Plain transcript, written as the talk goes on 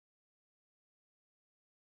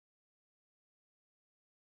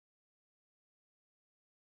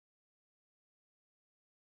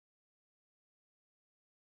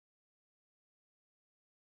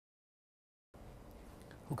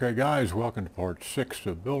Okay guys, welcome to part 6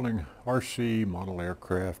 of building RC model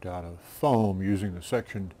aircraft out of foam using the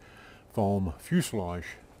sectioned foam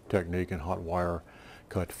fuselage technique and hot wire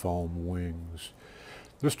cut foam wings.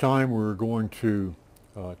 This time we're going to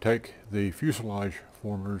take the fuselage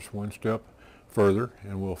formers one step further,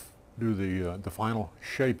 and we'll do the final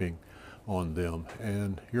shaping on them.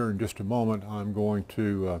 And here in just a moment I'm going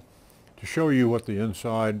to show you what the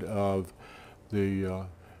inside of the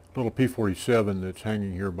little P-47 that's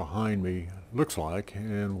hanging here behind me looks like,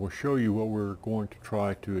 and we'll show you what we're going to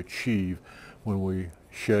try to achieve when we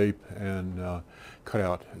shape and cut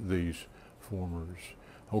out these formers.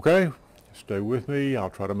 Okay, stay with me. I'll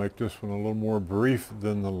try to make this one a little more brief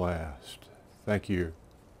than the last. Thank you.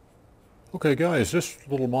 Okay guys, this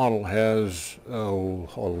little model has a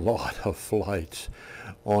lot of flights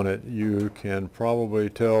on it. You can probably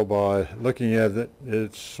tell by looking at it,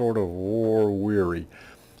 it's sort of war weary.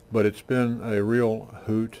 But it's been a real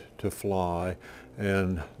hoot to fly,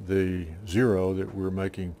 and the Zero that we're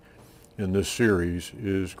making in this series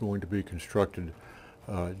is going to be constructed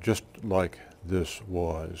just like this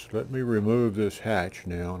was. Let me remove this hatch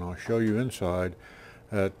now, and I'll show you inside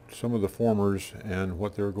at some of the formers and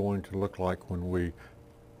what they're going to look like when we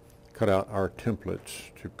cut out our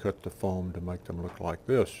templates to cut the foam to make them look like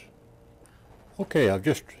this. Okay, I've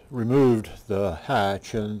just removed the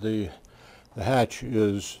hatch, and the hatch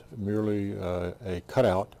is merely a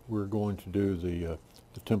cutout. We're going to do the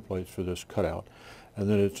templates for this cutout, and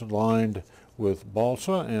then it's lined with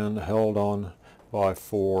balsa and held on by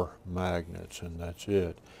 4 magnets, and that's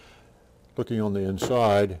it. Looking on the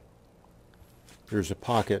inside, there's a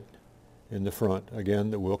pocket in the front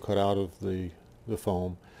again that we'll cut out of the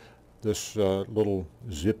foam. This little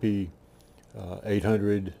zippy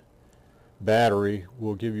 800 battery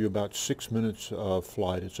will give you about 6 minutes of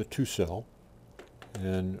flight. It's a 2-cell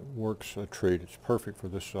and works a treat. It's perfect for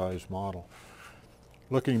this size model.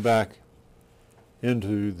 Looking back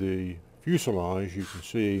into the fuselage, you can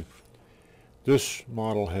see this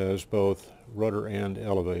model has both rudder and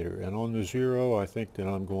elevator, and on the Zero I think that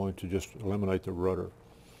I'm going to just eliminate the rudder.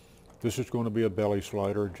 This is going to be a belly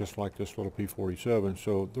slider just like this little P-47,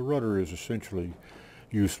 so the rudder is essentially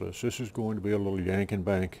useless. This is going to be a little yank and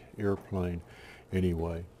bank airplane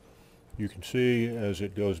anyway. You can see as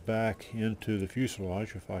it goes back into the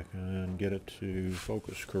fuselage, if I can get it to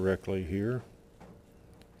focus correctly here,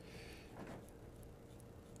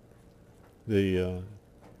 the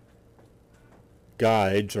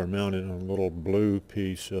guides are mounted on a little blue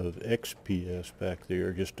piece of XPS back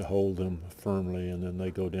there just to hold them firmly, and then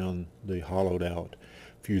they go down the hollowed out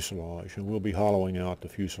fuselage, and we'll be hollowing out the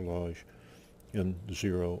fuselage in the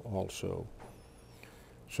Zero also.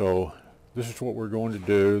 So this is what we're going to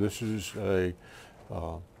do. This is a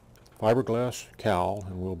fiberglass cowl,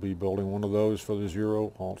 and we'll be building one of those for the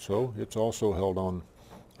Zero also. It's also held on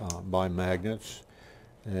by magnets,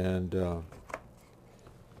 and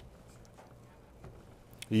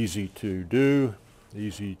easy to do,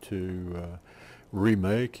 easy to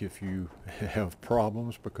remake if you have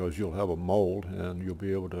problems, because you'll have a mold and you'll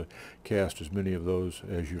be able to cast as many of those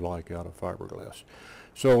as you like out of fiberglass.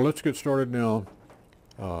 So let's get started now.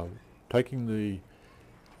 Taking the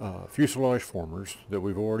fuselage formers that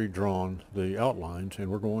we've already drawn the outlines, and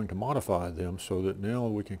we're going to modify them so that now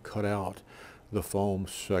we can cut out the foam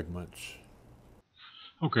segments.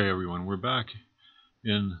 Okay everyone, we're back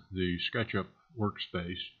in the SketchUp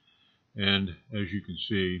workspace, and as you can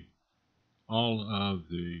see, all of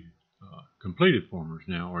the completed formers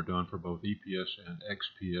now are done for both EPS and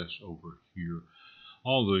XPS over here.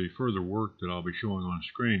 All the further work that I'll be showing on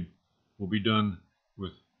screen will be done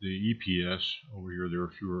with the EPS over here. There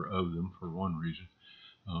are fewer of them for one reason.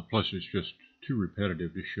 Plus it's just too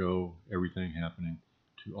repetitive to show everything happening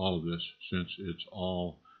to all of this, since it's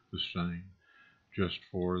all the same, just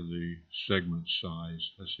for the segment size.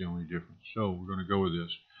 That's the only difference. So we're going to go with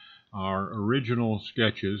this. Our original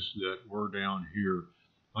sketches that were down here,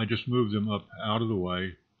 I just moved them up out of the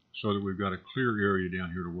way so that we've got a clear area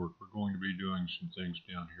down here to work. We're going to be doing some things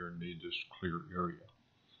down here and need this clear area.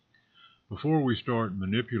 Before we start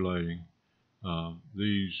manipulating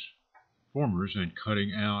these formers and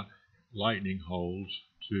cutting out lightning holes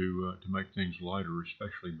to make things lighter,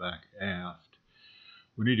 especially back aft,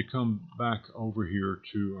 we need to come back over here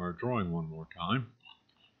to our drawing one more time.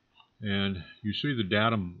 And you see the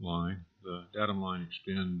datum line. The datum line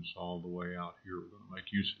extends all the way out here. We're going to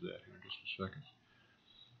make use of that here in just a second.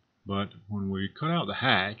 But when we cut out the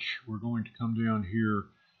hatch, we're going to come down here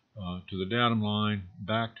to the datum line,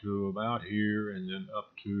 back to about here, and then up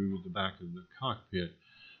to the back of the cockpit.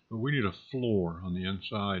 But we need a floor on the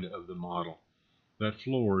inside of the model. That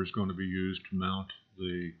floor is going to be used to mount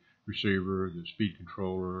the receiver, the speed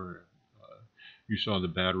controller. You saw the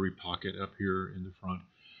battery pocket up here in the front.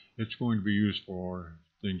 It's going to be used for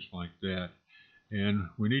things like that. And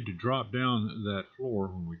we need to drop down that floor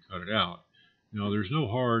when we cut it out. Now, there's no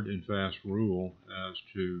hard and fast rule as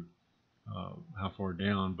to how far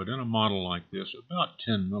down, but in a model like this, about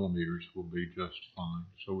 10 millimeters will be just fine.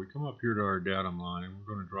 So we come up here to our datum line, and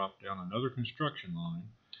we're going to drop down another construction line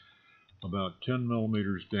about 10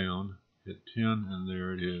 millimeters down, hit 10, and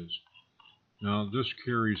there it is. Now this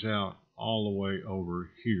carries out all the way over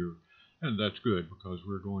here, and that's good because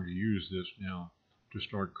we're going to use this now to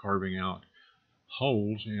start carving out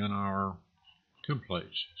holes in our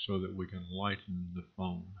templates so that we can lighten the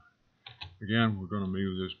foam. Again, we're going to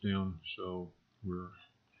move this down so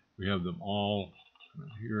we have them all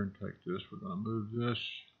here, and take this. We're going to move this.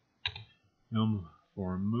 M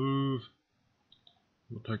for move.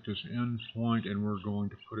 We'll take this end point and we're going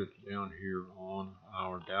to put it down here on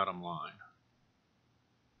our datum line.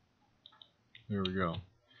 There we go.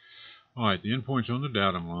 Alright, the end point's on the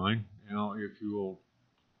datum line. Now if you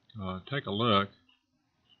will take a look.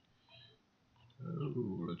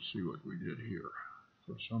 Let's see what we did here.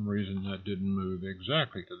 For some reason that didn't move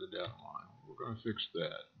exactly to the datum line. We're going to fix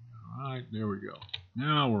that. Alright, there we go.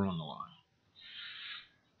 Now we're on the line.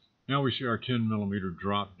 Now we see our 10 millimeter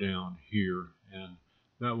drop down here, and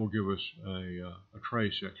that will give us a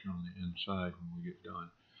tray section on the inside when we get done.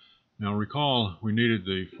 Now recall we needed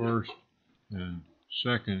the first and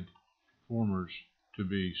second formers to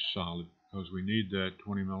be solid because we need that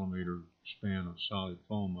 20 millimeter span of solid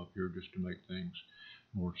foam up here just to make things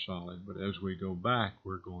more solid. But as we go back,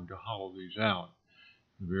 we're going to hollow these out.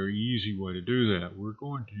 A very easy way to do that. We're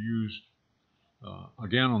going to use,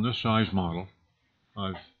 again on this size model,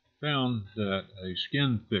 I've found that a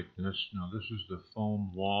skin thickness, now this is the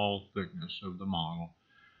foam wall thickness of the model,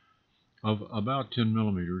 of about 10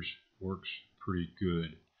 millimeters works pretty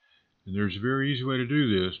good. And there's a very easy way to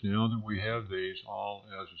do this now that we have these all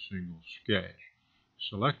as a single sketch.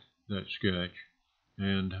 Select that sketch,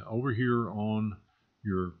 and over here on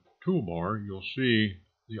your toolbar you'll see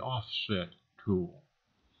the offset tool.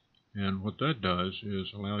 And what that does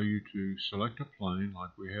is allow you to select a plane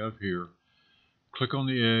like we have here, click on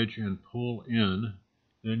the edge and pull in,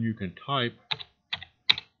 then you can type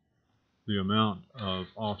the amount of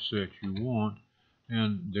offset you want,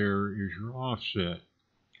 and there is your offset.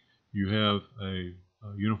 You have a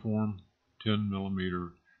uniform 10 millimeter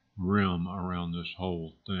rim around this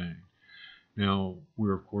whole thing. Now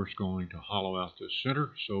we're of course going to hollow out this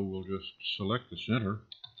center, so we'll just select the center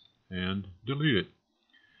and delete it.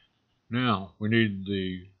 Now we need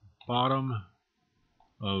the bottom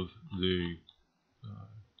of the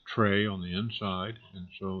tray on the inside, and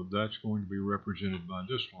so that's going to be represented by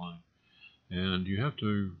this line. And you have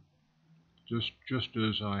to, just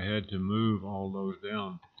as I had to move all those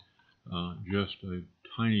down just a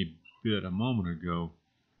tiny bit a moment ago,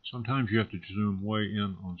 sometimes you have to zoom way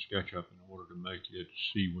in on SketchUp in order to make it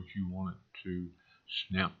see what you want it to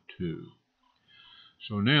snap to.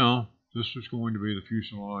 So now this is going to be the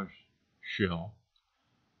fuselage shell.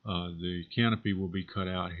 The canopy will be cut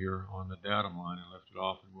out here on the datum line and lifted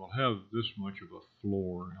off, and we'll have this much of a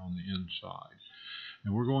floor on the inside.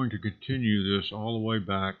 And we're going to continue this all the way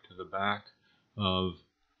back to the back of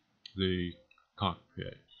the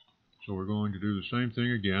cockpit. So we're going to do the same thing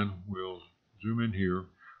again. We'll zoom in here.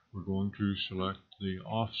 We're going to select the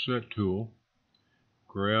offset tool,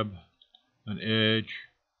 grab an edge.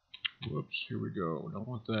 Whoops, here we go. Don't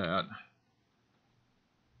want that.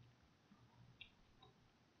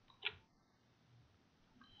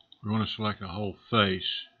 We want to select a whole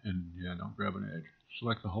face, and yeah, don't grab an edge.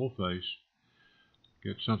 Select the whole face,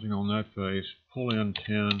 get something on that face, pull in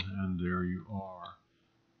 10, and there you are.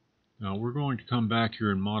 Now we're going to come back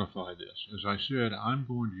here and modify this. As I said, I'm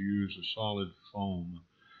going to use a solid foam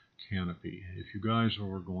canopy. If you guys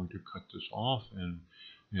are going to cut this off and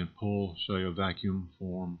pull, say, a vacuum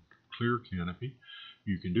form clear canopy,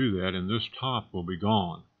 you can do that, and this top will be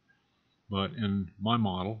gone. But in my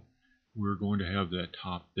model, we're going to have that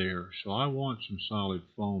top there. So I want some solid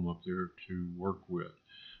foam up there to work with.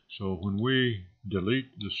 So when we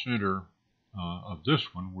delete the center of this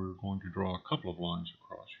one, we're going to draw a couple of lines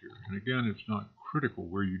across here. And again, it's not critical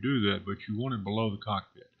where you do that, but you want it below the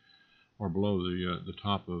cockpit, or below the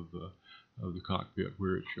top of the cockpit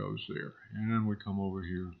where it shows there. And then we come over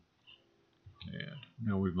here, and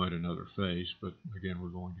now we've made another face, but again, we're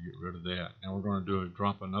going to get rid of that. Now we're going to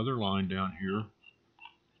drop another line down here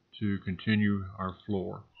to continue our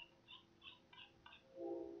floor.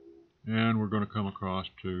 And we're going to come across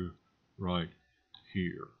to right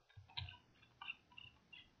here.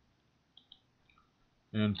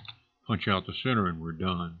 and punch out the center, and we're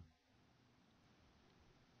done.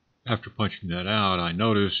 After punching that out, I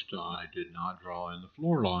noticed I did not draw in the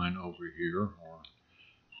floor line over here, or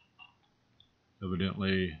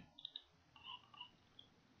evidently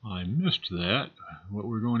I missed that. What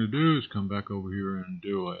we're going to do is come back over here and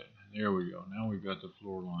do it. There we go. Now we've got the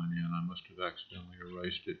floor line in. I must have accidentally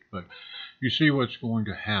erased it. But you see what's going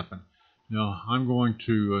to happen. Now I'm going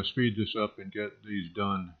to speed this up and get these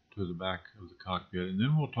done to the back of the cockpit, and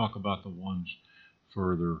then we'll talk about the ones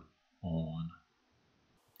further on.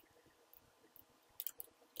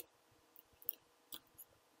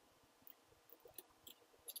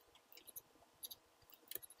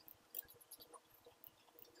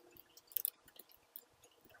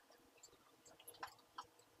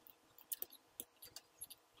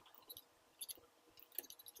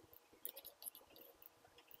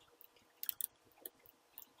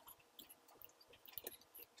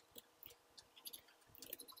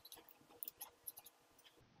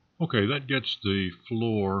 Okay, that gets the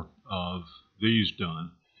floor of these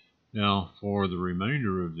done. Now for the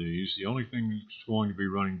remainder of these, the only thing that's going to be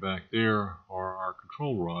running back there are our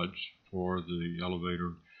control rods for the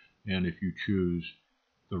elevator, and if you choose,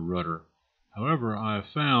 the rudder. However, I have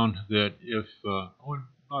found that if, oh,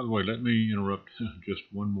 by the way, let me interrupt just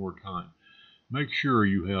one more time. Make sure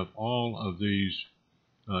you have all of these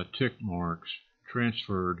tick marks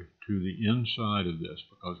transferred to the inside of this,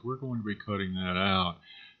 because we're going to be cutting that out,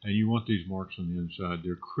 and you want these marks on the inside.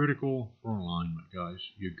 They're critical for alignment, guys.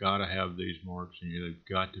 You've got to have these marks, and they've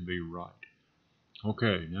got to be right.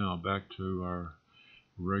 Okay, now back to our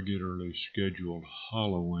regularly scheduled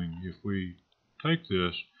hollowing. If we take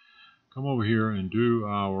this, come over here and do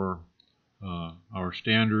our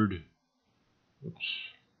standard, oops,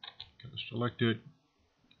 gotta select it,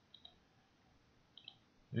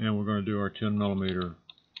 and we're going to do our 10 millimeter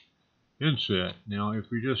inset. Now if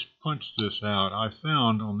we just punch this out, I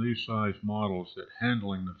found on these size models that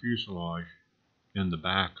handling the fuselage in the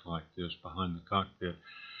back like this behind the cockpit,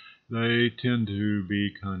 they tend to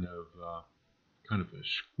be kind of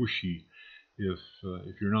squishy. If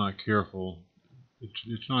you're not careful,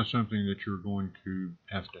 it's not something that you're going to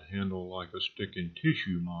have to handle like a stick and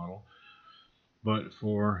tissue model, but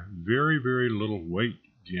for very, very little weight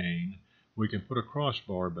gain, we can put a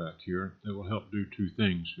crossbar back here that will help do two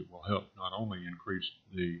things. It will help not only increase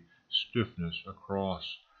the stiffness across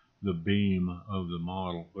the beam of the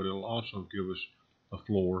model, but it'll also give us a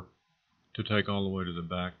floor to take all the way to the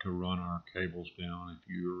back to run our cables down if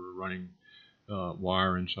you're running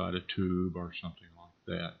wire inside a tube or something like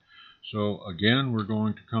that. So again, we're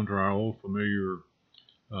going to come to our old familiar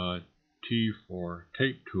T for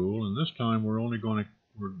tape tool, and this time we're only going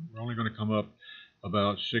to come up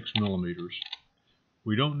about 6 millimeters.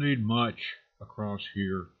 We don't need much across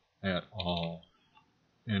here at all,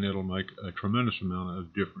 and it'll make a tremendous amount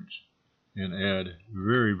of difference and add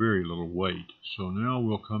very, very little weight. So now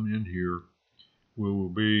we'll come in here. We'll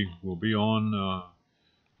be on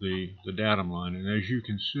the datum line, and as you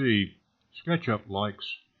can see, SketchUp likes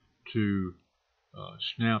to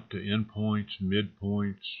snap to endpoints,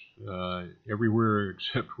 midpoints, everywhere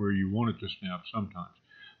except where you want it to snap sometimes.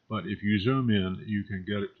 But if you zoom in, you can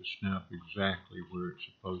get it to snap exactly where it's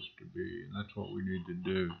supposed to be, and that's what we need to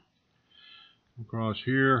do. Across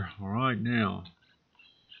here, all right, now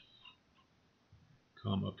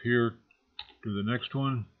come up here to the next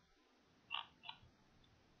one.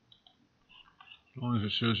 As long as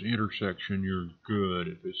it says intersection, you're good.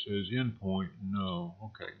 If it says endpoint, no.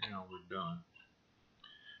 Okay, now we're done.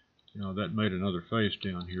 Now that made another face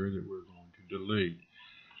down here that we're going to delete.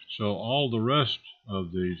 So all the rest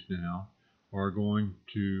of these now are going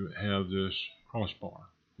to have this crossbar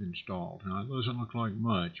installed. Now it doesn't look like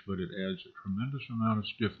much, but it adds a tremendous amount of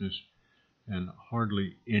stiffness and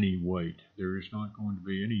hardly any weight. There is not going to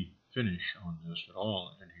be any finish on this at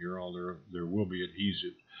all in here. All there will be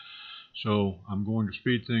adhesive. So I'm going to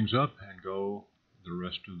speed things up and go the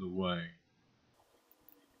rest of the way.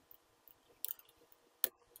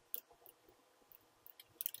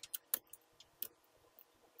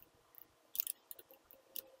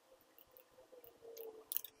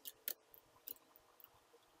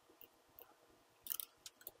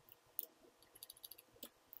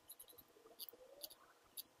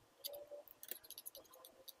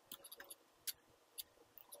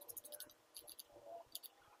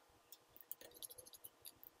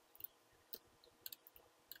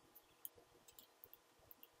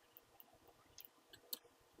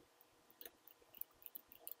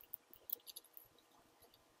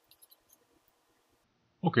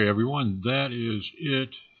 Okay, everyone, that is it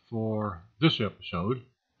for this episode.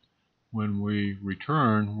 when we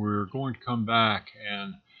return, we're going to come back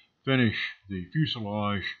and finish the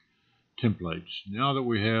fuselage templates. Now that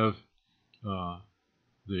we have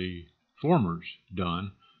the formers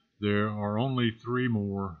done, there are only 3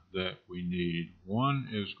 more that we need. One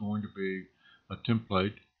is going to be a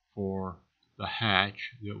template for the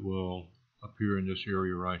hatch that will appear in this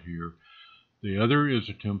area right here. The other is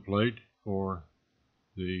a template for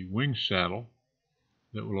the wing saddle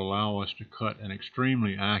that will allow us to cut an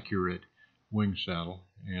extremely accurate wing saddle,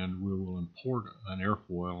 and we will import an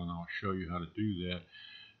airfoil, and I'll show you how to do that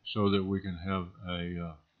so that we can have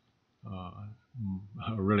a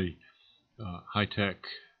really high-tech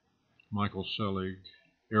Michael Selig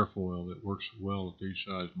airfoil that works well with these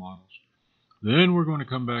size models. Then we're going to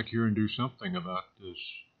come back here and do something about this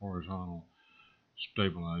horizontal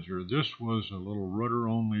stabilizer. This was a little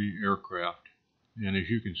rudder-only aircraft, and as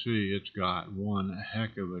you can see, it's got one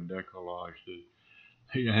heck of a decollage.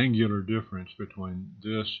 The angular difference between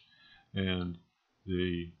this and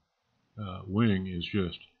the wing is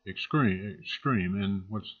just extreme. And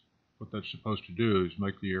what that's supposed to do is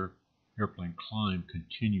make the airplane climb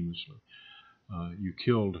continuously. You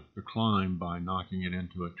killed the climb by knocking it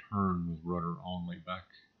into a turn with rudder only, back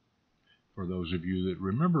for those of you that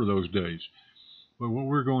remember those days. But what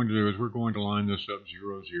we're going to do is we're going to line this up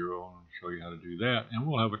 0, 0, and I'll show you how to do that, and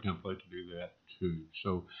we'll have a template to do that too.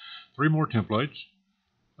 So 3 more templates.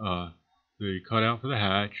 The cutout for the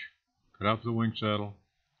hatch, cutout for the wing saddle,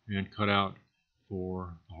 and cutout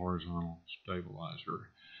for the horizontal stabilizer.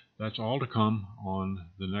 That's all to come on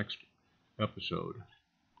the next episode.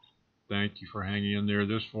 Thank you for hanging in there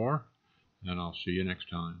this far, and I'll see you next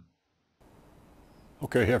time.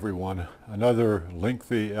 Okay, everyone, another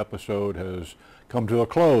lengthy episode has come to a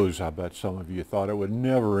close. I bet some of you thought it would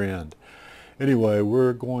never end. Anyway,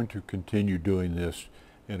 we're going to continue doing this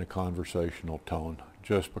in a conversational tone,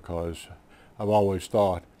 just because I've always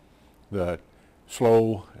thought that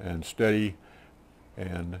slow and steady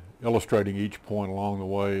and illustrating each point along the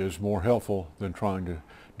way is more helpful than trying to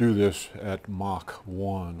do this at Mach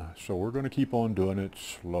 1. So we're going to keep on doing it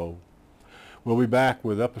slow. We'll be back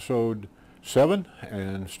with episode 7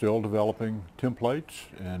 and still developing templates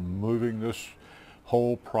and moving this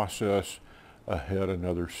whole process ahead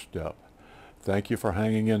another step. Thank you for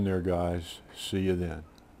hanging in there, guys. See you then.